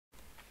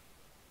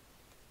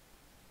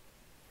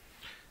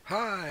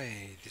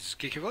Hi, this is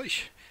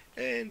Geekovolish,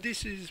 and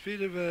this is a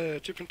bit of a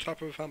different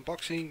type of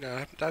unboxing. I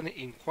haven't done it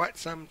in quite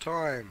some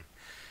time.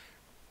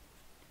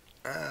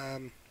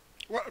 Um,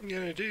 what I'm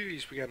going to do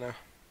is we're going to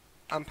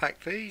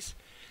unpack these,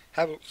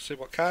 have a look to see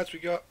what cards we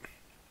got,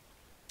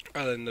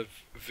 other than the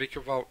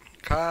Vikavolt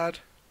card.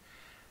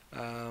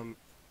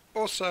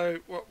 Also,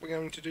 what we're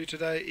going to do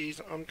today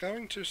is I'm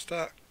going to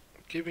start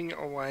giving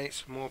away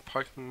some more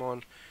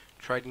Pokemon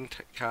trading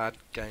card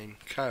game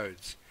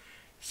codes.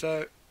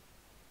 So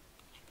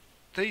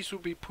these will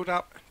be put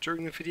up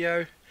during the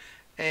video,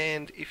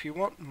 and if you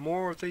want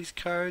more of these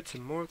codes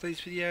and more of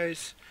these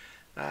videos,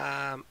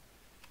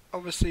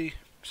 obviously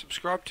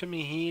subscribe to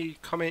me here,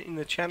 comment in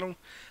the channel.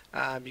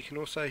 You can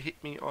also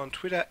hit me on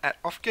Twitter at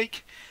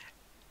OffGeek,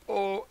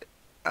 or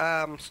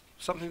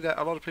something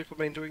that a lot of people have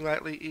been doing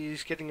lately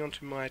is getting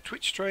onto my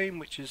Twitch stream,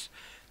 which is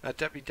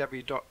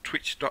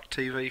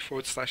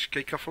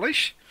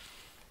www.twitch.tv/geekoffleash,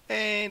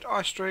 and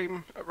I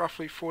stream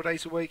roughly 4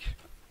 days a week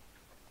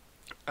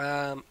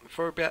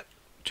for about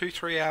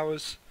 2-3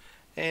 hours,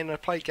 and I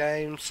play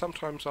games.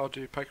 Sometimes I'll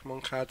do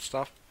Pokemon card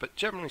stuff, but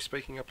generally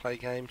speaking I play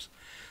games.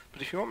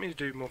 But if you want me to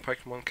do more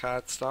Pokemon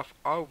card stuff,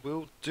 I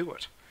will do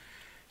it.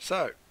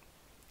 So,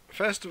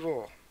 first of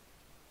all,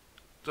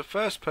 the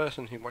first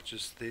person who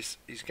watches this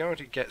is going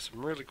to get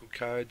some really good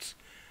codes.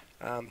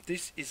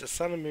 This is a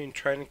Sun and Moon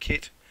trainer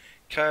kit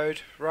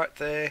code right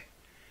there.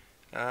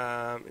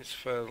 It's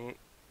for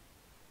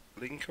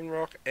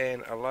Lycanroc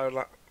and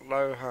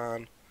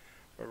Alolan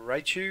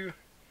Raichu.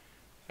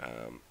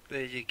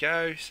 There you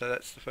go. So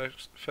that's the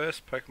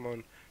first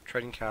Pokemon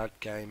trading card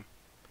game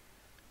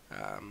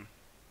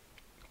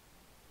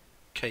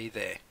key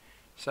there.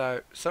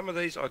 So some of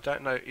these I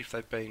don't know if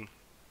they've been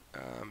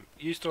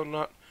used or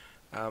not.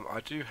 I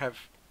do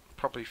have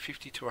probably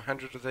 50 to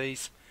 100 of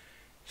these.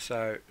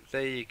 So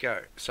there you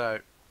go.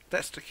 So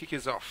that's to kick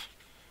us off.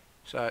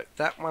 So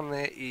that one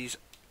there is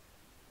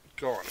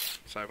gone.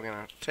 So we're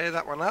going to tear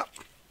that one up.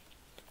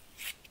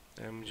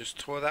 And we just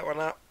tore that one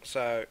up.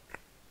 So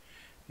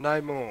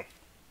no more.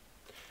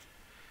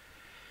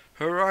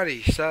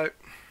 Alrighty, so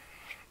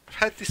I've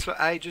had this for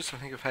ages. I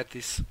think I've had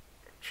this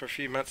for a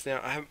few months now.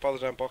 I haven't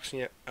bothered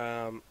unboxing it.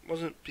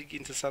 Wasn't big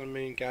into Sun and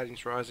Moon,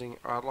 Guardians Rising.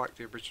 I like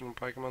the original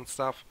Pokemon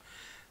stuff.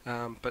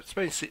 But it's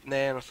been sitting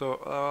there and I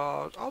thought,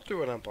 oh, I'll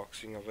do an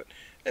unboxing of it.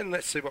 And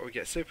let's see what we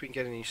get. See if we can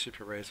get any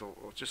super rares or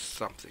just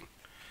something.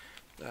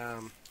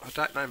 I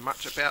don't know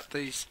much about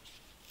these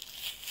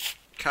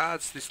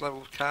cards, this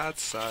level of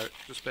cards, so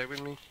just bear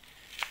with me.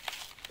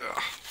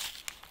 Ugh.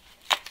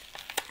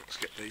 Let's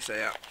get these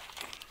out.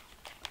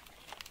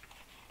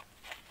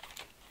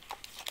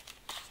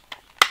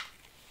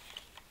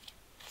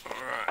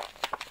 Alright,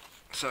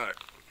 so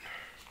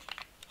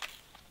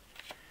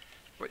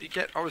what you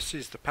get obviously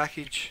is the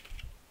package.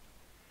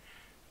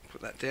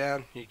 Put that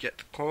down, you get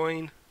the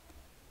coin.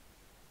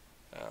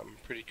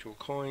 Pretty cool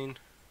coin.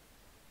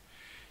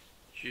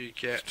 You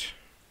get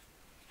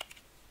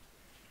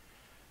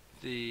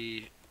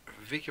the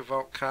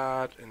Vikavolt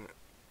card, and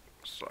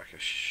it's like a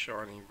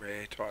shiny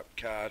rare type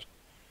card.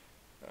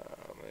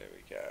 There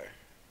we go.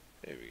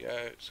 There we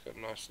go. It's got a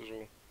nice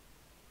little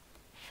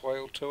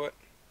foil to it.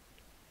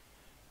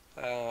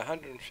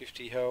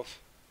 150 health.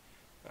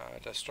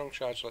 Does strong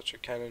charge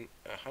electric cannon.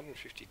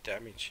 150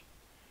 damage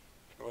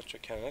for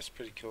electric cannon. That's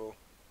pretty cool.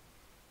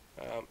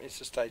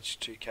 It's a stage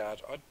 2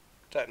 card. I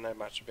don't know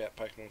much about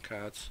Pokemon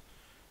cards.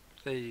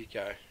 There you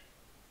go.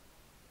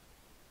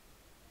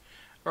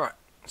 Alright,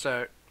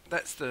 so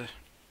that's the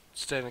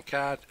standard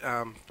card.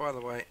 By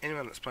the way,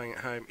 anyone that's playing at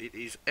home, it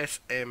is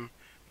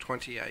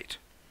SM28,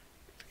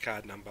 the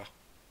card number.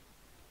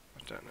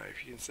 I don't know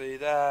if you can see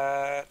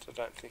that. I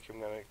don't think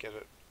I'm going to get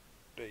it.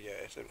 There you go,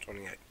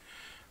 SM28.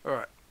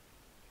 Alright,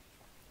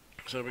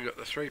 so we've got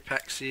the 3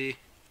 packs here.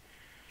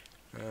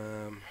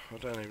 I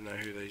don't even know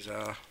who these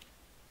are.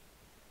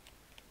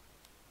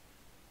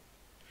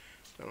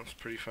 That looks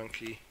pretty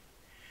funky.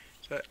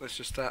 So let's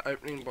just start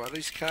opening by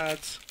these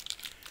cards.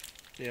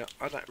 Yeah,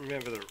 I don't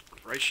remember the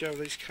ratio of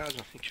these cards.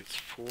 I think it's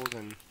 4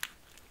 then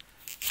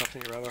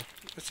something or other.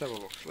 Let's have a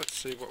look. Let's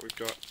see what we've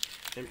got.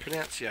 In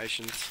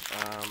pronunciations,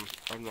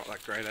 I'm not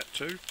that great at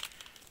too.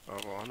 Oh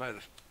well, I know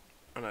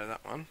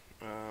that one.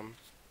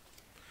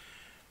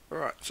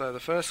 Alright, so the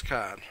first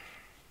card.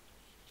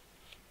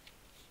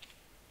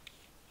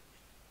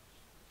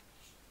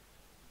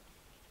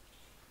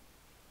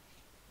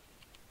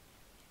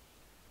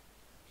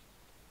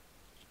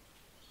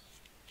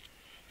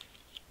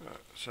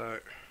 So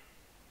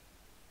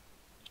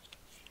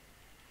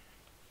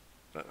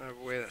don't know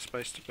where that's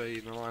supposed to be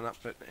in the lineup,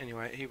 but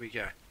anyway, here we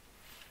go.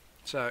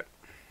 So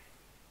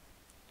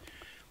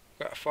we've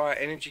got a fire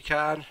energy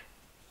card.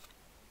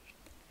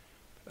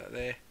 Put that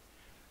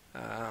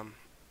there.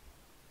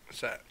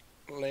 So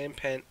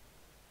Lampent,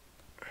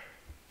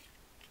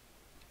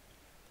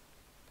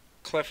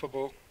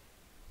 Clefable,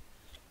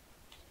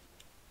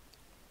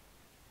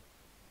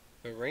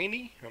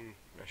 Marini, I'm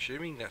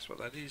assuming that's what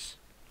that is.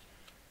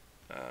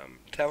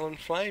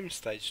 Talonflame,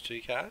 stage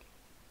 2 card.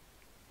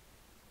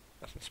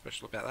 Nothing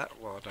special about that.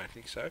 Well, I don't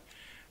think so.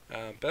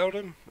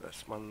 Beldam,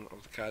 that's one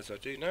of the cards I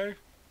do know.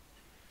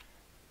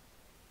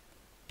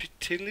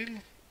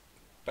 Petilil,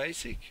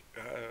 basic,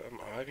 I'm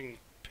hoping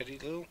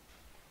Petilil,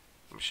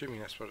 I'm assuming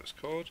that's what it's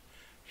called.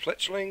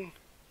 Fletchling,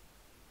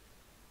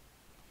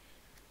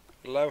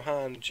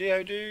 Lohan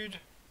Geodude,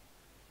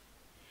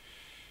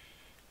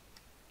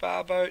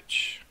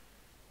 Barboach,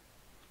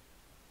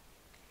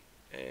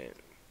 and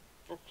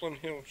Brooklyn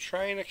Hill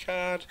Trainer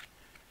card,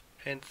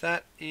 and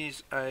that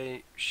is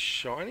a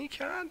shiny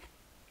card.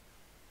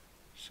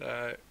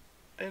 So,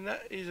 and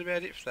that is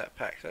about it for that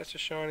pack. So that's a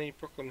shiny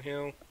Brooklyn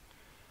Hill.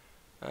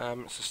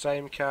 It's a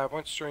stadium card.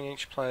 Once during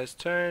each player's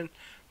turn,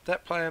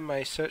 that player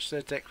may search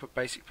their deck for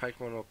basic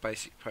Pokemon or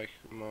basic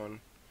Pokemon.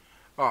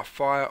 Oh,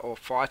 fire or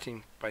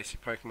fighting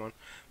basic Pokemon.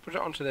 Put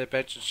it onto their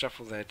bench and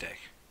shuffle their deck.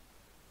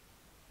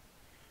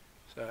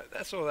 So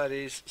that's all that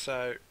is.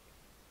 So,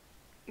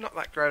 not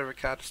that great of a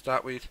card to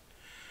start with.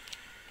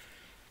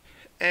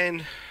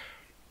 And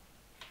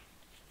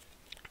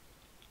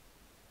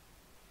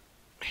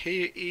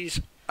here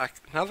is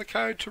another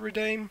code to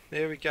redeem.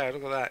 There we go,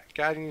 look at that.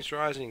 Guardians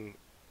Rising.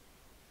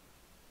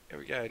 There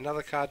we go,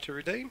 another card to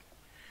redeem.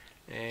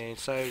 And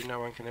so no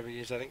one can ever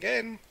use that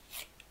again.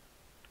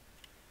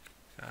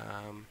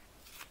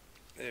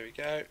 There we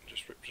go,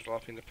 just ripped it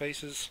off into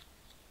pieces.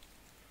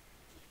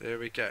 There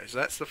we go, so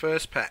that's the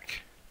first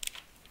pack.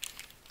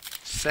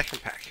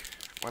 Second pack.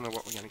 Wonder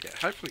what we're going to get.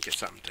 Hopefully get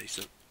something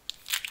decent.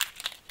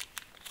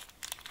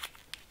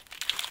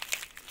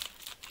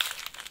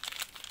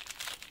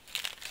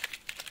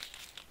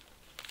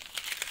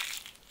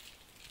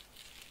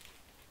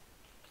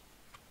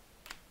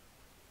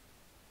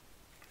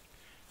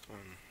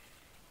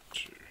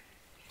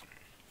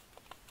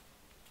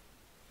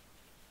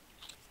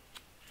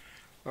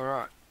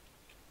 Alright,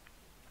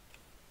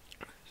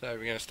 so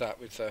we're going to start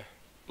with the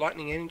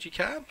Lightning Energy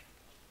card.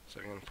 So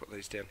we're going to put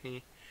these down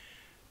here.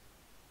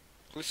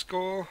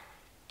 Gliscor,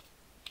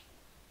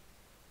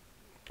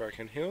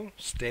 Broken Hill,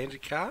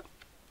 standard card.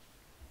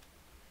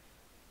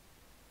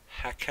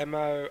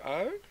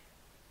 Hakamo-O,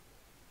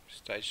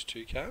 stage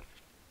 2 card.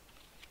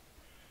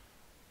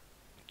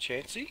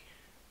 Chansey,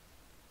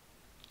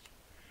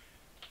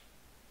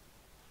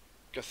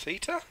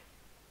 Gothita,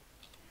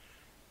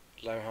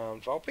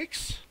 Lohan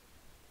Vulpix,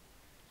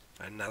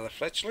 another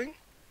Fletchling,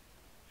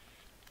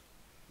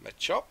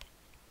 Machop,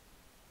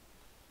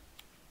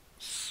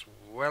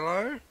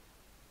 Swellow.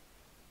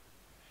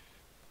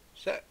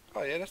 Is that?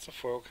 Oh yeah, that's a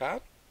foil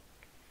card.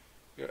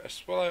 We got a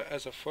Swellow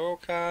as a foil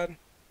card.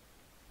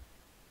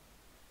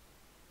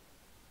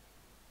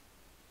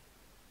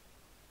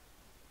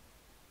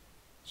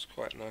 It's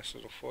quite a nice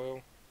little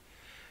foil.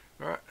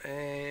 Right,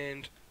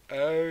 and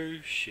oh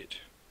shit.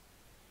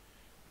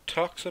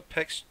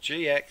 Toxapex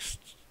GX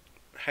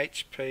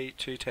HP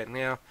 210.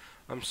 Now,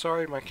 I'm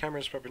sorry, my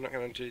camera's probably not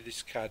going to do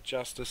this card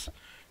justice.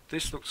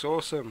 This looks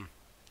awesome.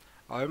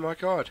 Oh my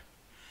god.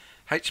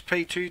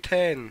 HP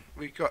 210.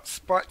 We've got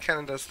Spike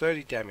Cannon does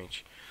 30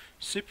 damage.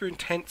 Super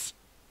Intense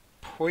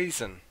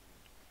Poison.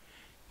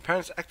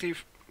 Opponent's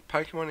active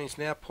Pokemon is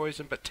now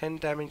poisoned, but 10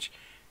 damage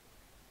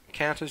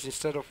counters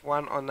instead of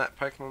 1 on that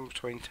Pokemon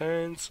between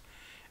turns.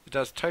 It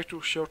does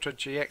Total Shelter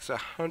GX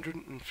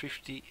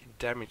 150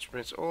 damage.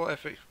 Prevents all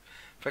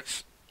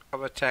effects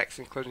of attacks,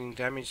 including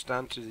damage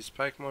done to this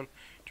Pokemon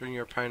during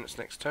your opponent's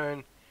next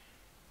turn.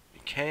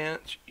 You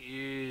can't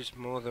use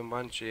more than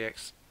one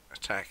GX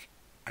attack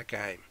a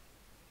game.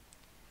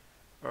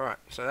 Alright,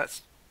 so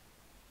that's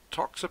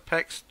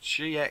Toxapex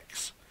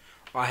GX.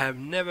 I have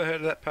never heard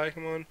of that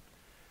Pokemon.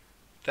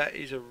 That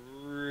is a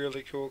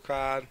really cool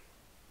card.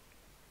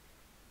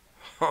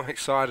 I'm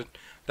excited.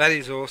 That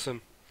is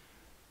awesome.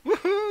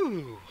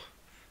 Woohoo!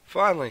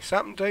 Finally,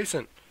 something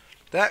decent.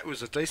 That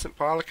was a decent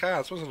pile of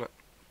cards, wasn't it?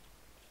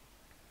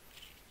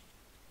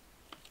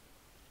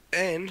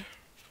 And,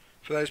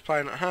 for those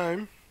playing at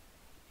home,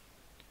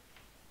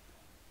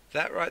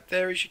 that right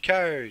there is your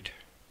code.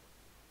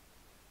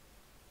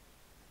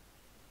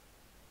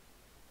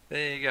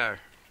 There you go.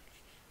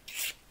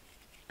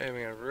 And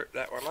we're going to rip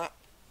that one up.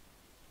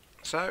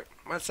 So,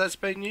 once that's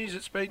been used,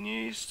 it's been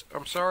used.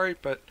 I'm sorry,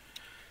 but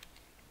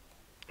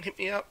hit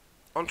me up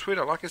on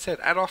Twitter, like I said,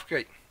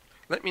 @OffGeek.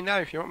 Let me know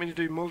if you want me to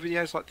do more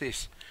videos like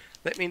this.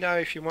 Let me know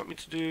if you want me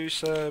to do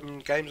some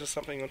games or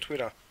something on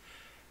Twitter.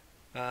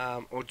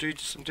 Or do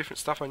some different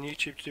stuff on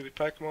YouTube to do with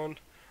Pokemon.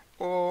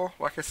 Or,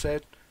 like I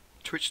said,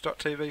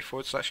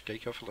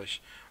 twitch.tv/GeekOffAleash.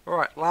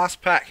 Alright,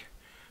 last pack.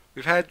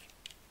 We've had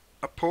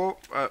a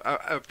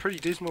pretty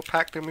dismal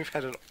pack, then we've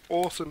had an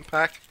awesome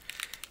pack.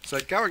 So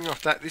going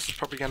off that, this is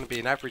probably going to be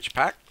an average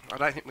pack. I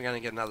don't think we're going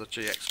to get another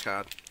GX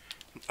card.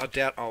 I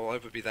doubt I'll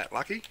ever be that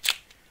lucky.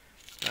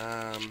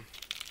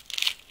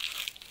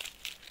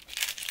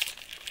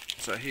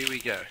 So here we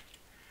go.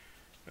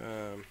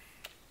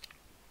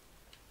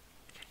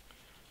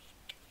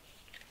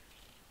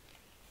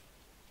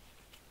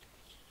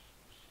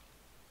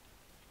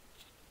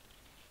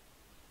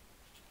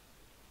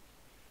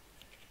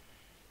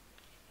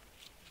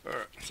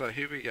 Alright, so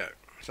here we go.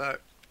 So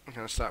I'm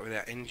going to start with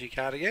our energy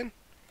card again.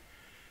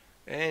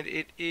 And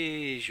it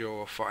is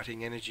your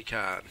fighting energy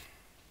card.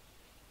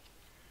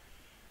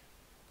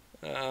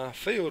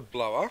 Field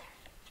Blower,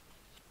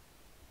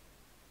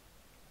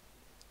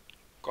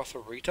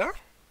 Gotharita,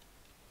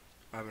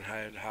 I haven't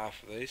had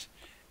half of these,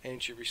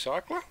 Energy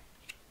Recycler,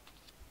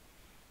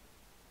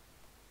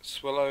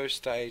 Swallow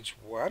Stage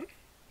 1,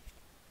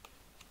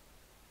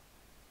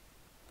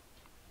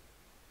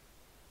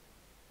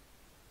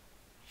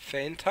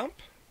 Phantump,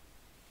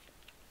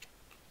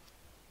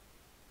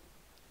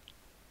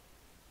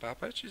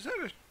 Barpatch, is that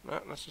a...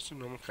 no, that's just a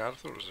normal card, I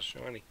thought it was a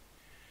shiny.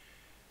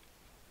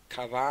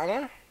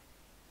 Carvana,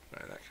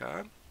 know that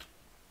card.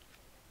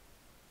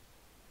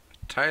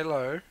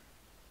 Tailo,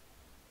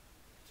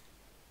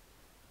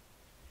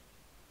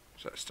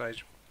 is that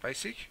stage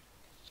basic?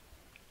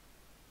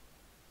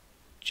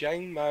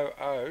 Jane Mo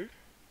O,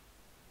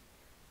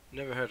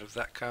 never heard of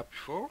that card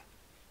before.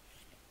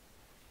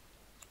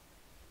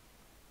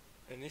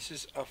 And this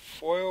is a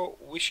foil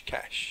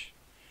Whiscash.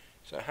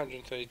 So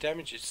 130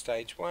 damage, it's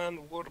stage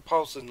 1, Water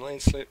Pulse and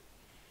Landslip.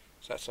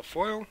 So that's a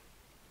foil.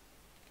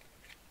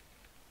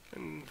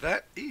 And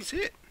that is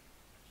it.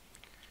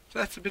 So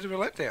that's a bit of a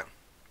letdown.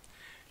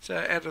 So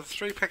out of the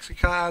 3 packs of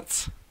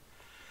cards,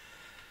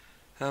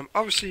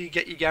 obviously you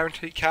get your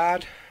guaranteed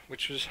card,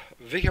 which was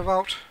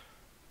Vikavolt.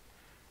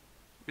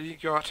 We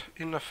got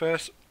in the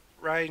first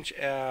range,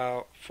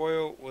 our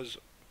foil was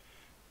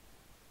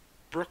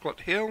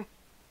Brooklet Hill.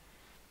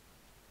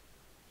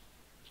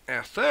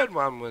 Our third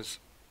one was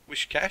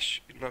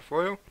Whiscash in my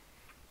foil.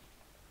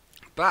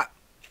 But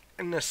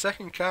in the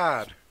second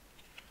card,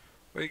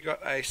 we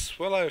got a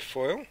Swallow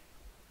foil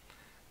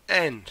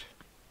and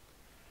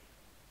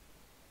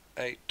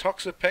a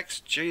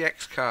Toxapex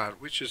GX card,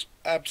 which is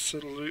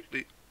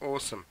absolutely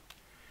awesome.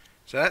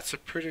 So that's a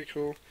pretty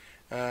cool.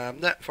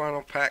 That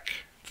final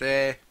pack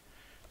there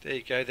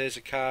you go, there's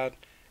a card,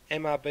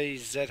 MRB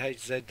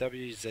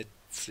ZHZW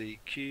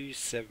ZCQ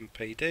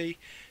 7PD.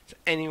 So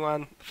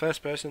anyone, the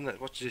first person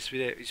that watches this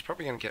video is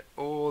probably going to get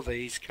all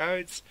these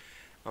codes.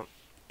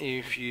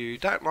 If you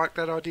don't like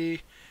that idea,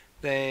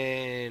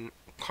 then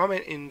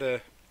comment in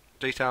the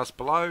details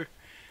below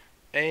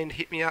and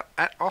hit me up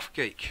at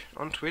OffGeek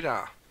on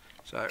Twitter.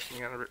 So I'm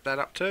going to rip that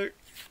up too.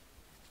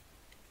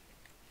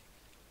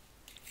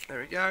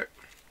 There we go.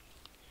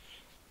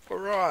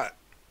 Alright.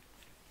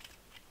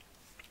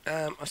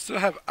 I still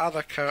have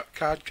other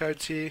card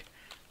codes here.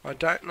 I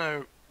don't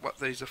know what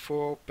these are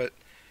for, but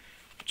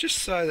just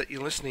so that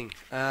you're listening.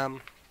 Yeah,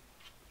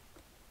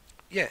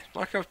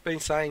 like I've been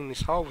saying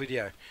this whole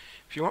video,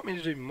 if you want me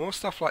to do more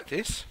stuff like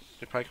this,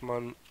 the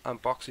Pokemon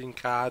unboxing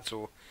cards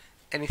or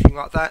anything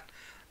like that,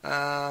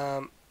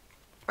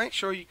 make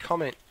sure you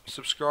comment,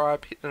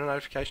 subscribe, hit the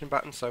notification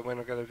button so when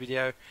I get a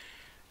video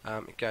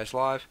it goes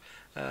live.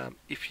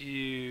 If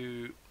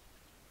you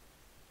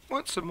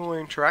want some more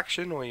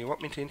interaction or you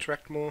want me to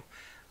interact more,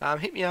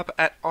 hit me up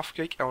at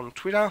OffGeek on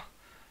Twitter.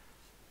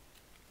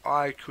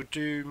 I could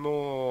do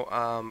more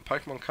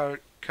Pokemon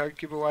code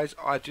giveaways.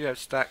 I do have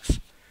stacks.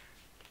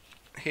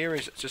 Here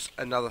is just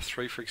another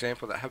 3, for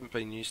example, that haven't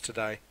been used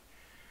today.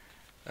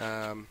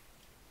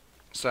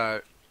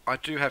 So I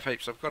do have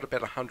heaps. I've got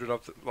about 100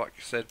 of them, like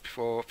I said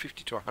before,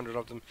 50 to 100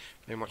 of them.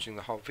 Been watching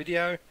the whole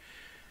video.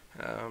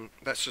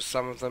 That's just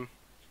some of them.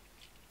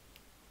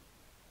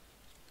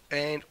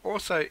 And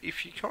also,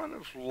 if you kind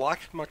of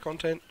like my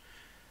content,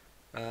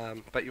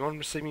 but you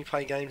want to see me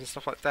play games and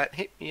stuff like that,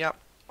 hit me up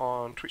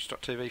on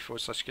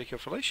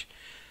twitch.tv/GeekOfFelish.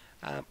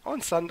 On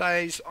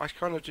Sundays, I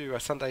kind of do a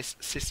Sunday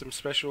system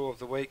special of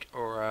the week,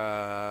 or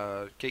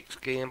a Geeks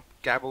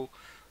Gabble,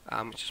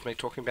 which is me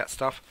talking about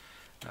stuff.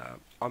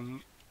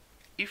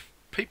 If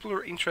people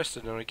are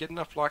interested and I get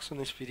enough likes on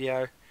this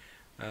video,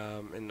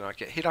 and I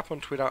get hit up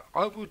on Twitter,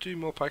 I will do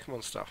more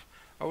Pokemon stuff.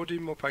 I will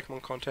do more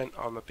Pokemon content.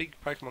 I'm a big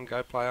Pokemon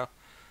Go player.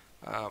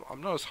 I'm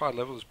not as high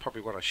level as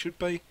probably what I should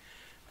be,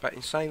 but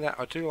in saying that,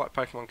 I do like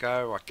Pokemon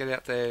Go. I get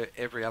out there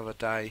every other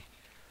day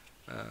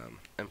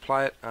and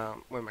play it.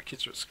 When my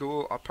kids are at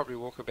school, I probably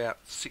walk about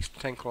 6 to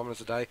 10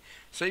 kilometers a day.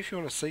 So if you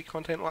want to see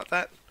content like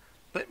that,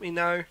 let me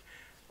know.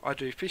 I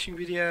do fishing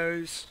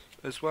videos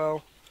as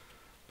well,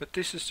 but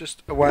this is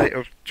just a way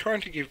of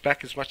trying to give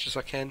back as much as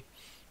I can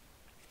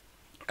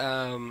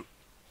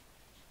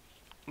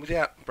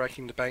without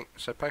breaking the bank.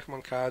 So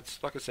Pokemon cards,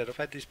 like I said, I've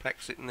had this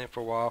pack sitting there for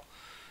a while,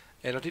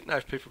 and I didn't know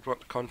if people would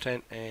want the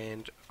content,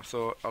 and I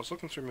thought, I was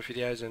looking through my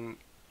videos and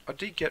I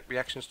did get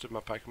reactions to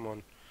my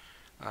Pokemon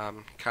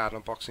card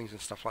unboxings and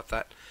stuff like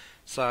that.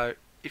 So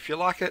if you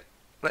like it,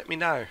 let me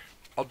know.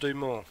 I'll do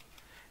more.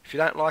 If you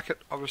don't like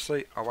it,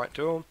 obviously I won't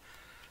do them.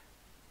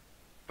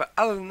 But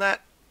other than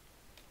that,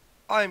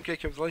 I am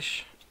Geek of the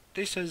Leash.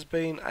 This has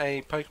been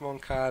a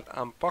Pokemon card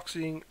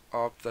unboxing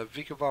of the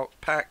Vikavolt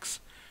packs.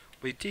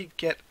 We did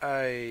get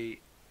a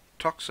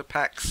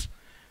Toxapex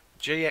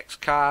GX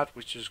card,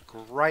 which is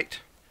great.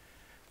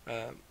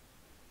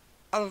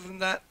 Other than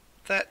that,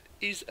 that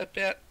is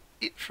about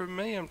it from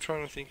me. I'm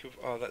trying to think of...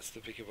 oh, that's the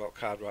Vikavolt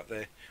card right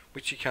there,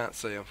 which you can't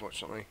see,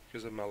 unfortunately,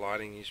 because of my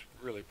lighting is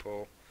really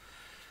poor.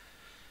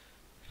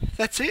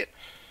 That's it.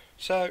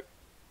 So,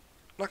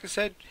 like I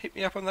said, hit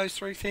me up on those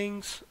 3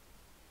 things.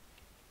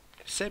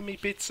 Send me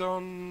bits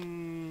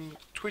on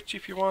Twitch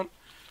if you want.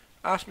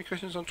 Ask me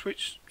questions on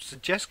Twitch.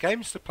 Suggest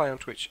games to play on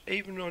Twitch,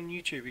 even on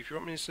YouTube. If you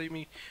want me to see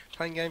me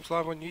playing games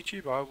live on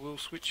YouTube, I will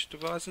switch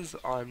devices.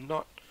 I'm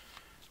not.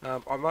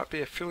 I might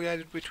be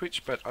affiliated with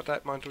Twitch, but I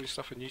don't mind doing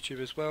stuff on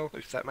YouTube as well,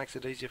 if that makes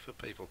it easier for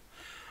people.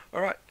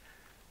 Alright,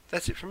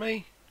 that's it from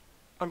me.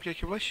 I'm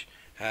Geeky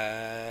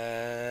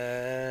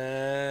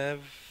Have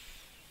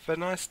a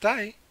nice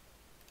day.